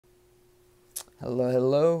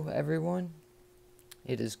Hello, everyone.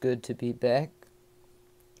 It is good to be back.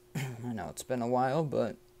 I know it's been a while,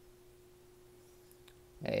 but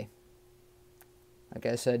hey, like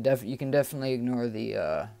I said, you can definitely ignore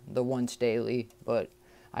the once daily. But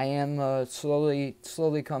I am slowly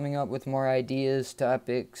coming up with more ideas,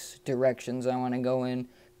 topics, directions I want to go in.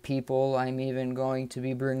 People I'm even going to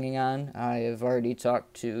be bringing on. I have already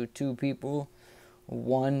talked to two people.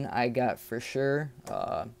 One I got for sure.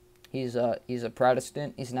 He's a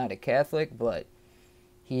Protestant. He's not a Catholic, but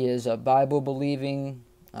he is a Bible believing,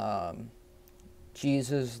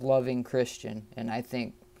 Jesus loving Christian, and I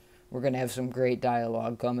think we're gonna have some great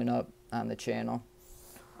dialogue coming up on the channel.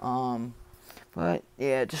 But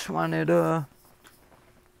yeah, just wanted a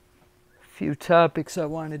few topics I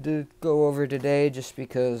wanted to go over today, just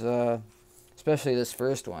because, especially this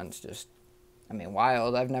first one's just,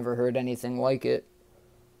 wild. I've never heard anything like it.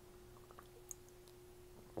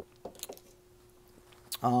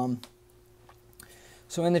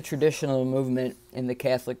 So in the traditional movement in the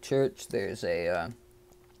Catholic Church, there's a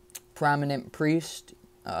prominent priest.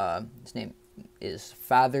 His name is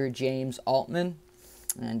Father James Altman,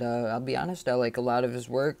 and I'll be honest, I like a lot of his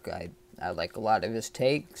work. I like a lot of his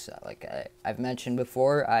takes. I've mentioned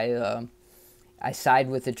before, I side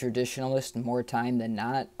with the traditionalist more time than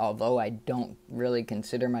not, although I don't really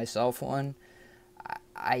consider myself one.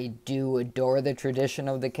 I do adore the tradition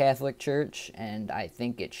of the Catholic Church, and I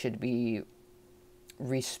think it should be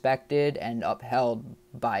respected and upheld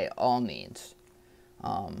by all means.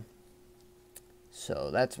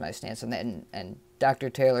 So that's my stance on that. And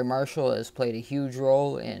Dr. Taylor Marshall has played a huge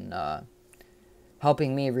role in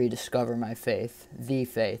helping me rediscover my faith, the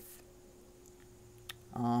faith.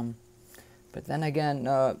 But then again,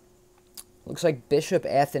 looks like Bishop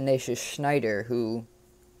Athanasius Schneider, who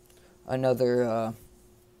another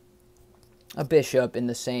a bishop in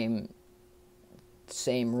the same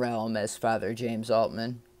realm as Father James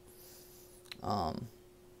Altman, had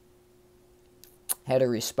a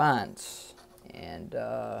response, and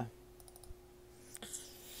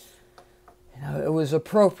it was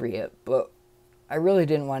appropriate, but I really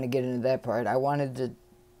didn't want to get into that part. I wanted to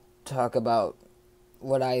talk about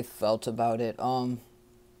what I felt about it. Pope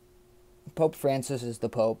Francis is the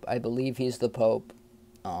Pope. I believe he's the Pope.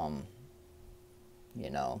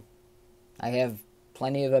 I have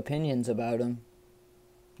plenty of opinions about him,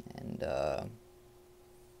 and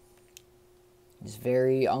he's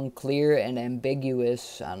very unclear and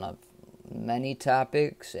ambiguous on many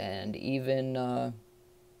topics, and even I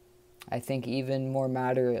think even more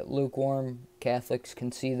moderate, lukewarm Catholics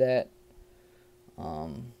can see that,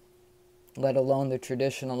 let alone the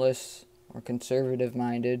traditionalists or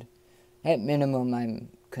conservative-minded. At minimum, I'm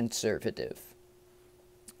conservative.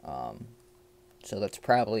 So that's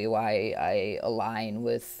probably why I align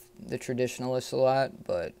with the traditionalists a lot,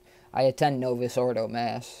 but I attend Novus Ordo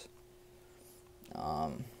Mass.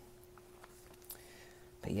 But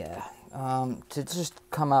yeah, to just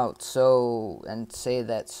come out and say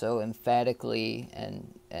that so emphatically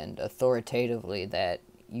and authoritatively that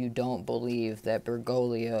you don't believe that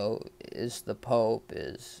Bergoglio is the Pope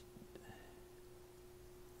it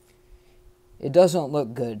doesn't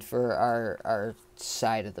look good for our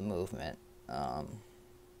side of the movement.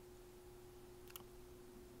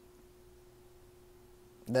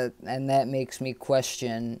 That makes me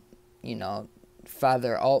question,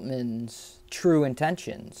 Father Altman's true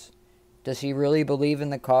intentions. Does he really believe in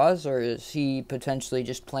the cause, or is he potentially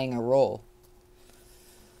just playing a role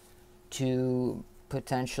to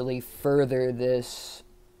potentially further this,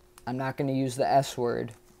 I'm not going to use the S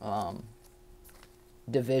word,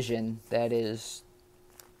 division that is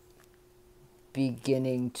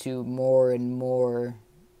beginning to more and more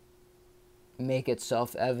make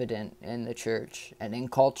itself evident in the church and in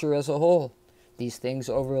culture as a whole. These things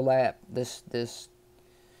overlap. This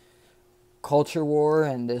culture war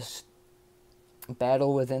and this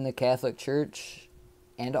battle within the Catholic Church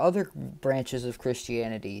and other branches of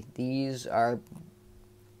Christianity, these are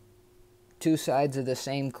two sides of the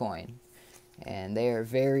same coin, and they are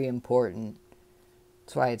very important.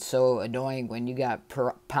 That's why it's so annoying when you got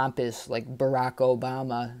pompous like Barack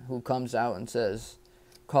Obama who comes out and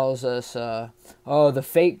calls us, the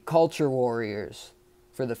fake culture warriors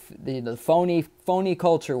for the phony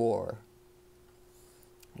culture war.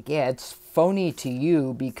 Like, yeah, it's phony to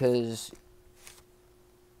you because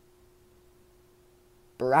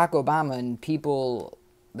Barack Obama and people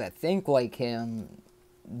that think like him,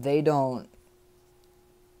 they don't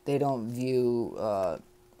view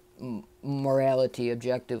morality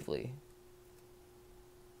objectively,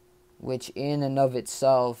 which in and of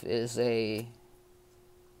itself is a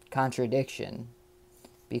contradiction.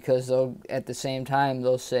 because they'll, at the same time,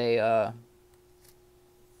 they'll say,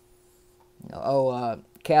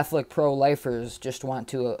 Catholic pro-lifers just want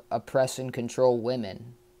to oppress and control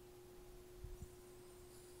women,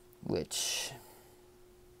 which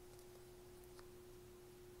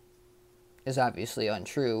is obviously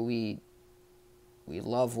untrue. We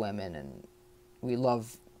love women, and we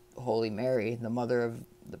love Holy Mary, the mother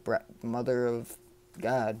of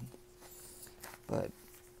God. But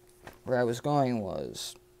where I was going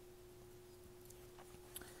was,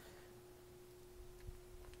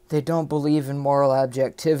 they don't believe in moral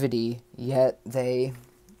objectivity, yet they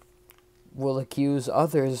will accuse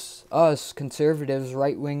others, us, conservatives,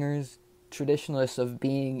 right-wingers, traditionalists, of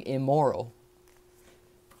being immoral.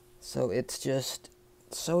 So it's just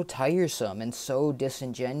so tiresome and so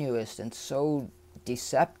disingenuous and so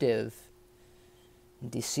deceptive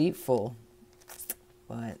and deceitful.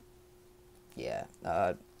 But, yeah.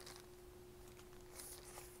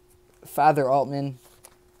 Father Altman,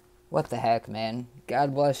 what the heck, man?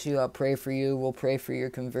 God bless you. I'll pray for you. We'll pray for your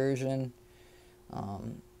conversion.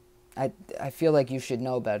 I feel like you should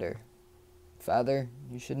know better. Father,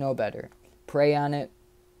 you should know better. Pray on it.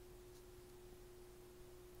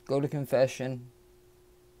 Go to confession.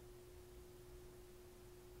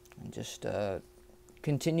 And just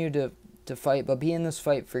continue to fight. But be in this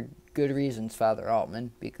fight for good reasons, Father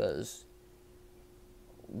Altman, because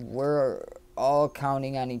we're all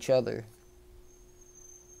counting on each other.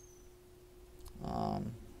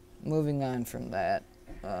 Moving on from that,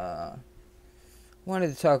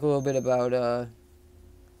 wanted to talk a little bit about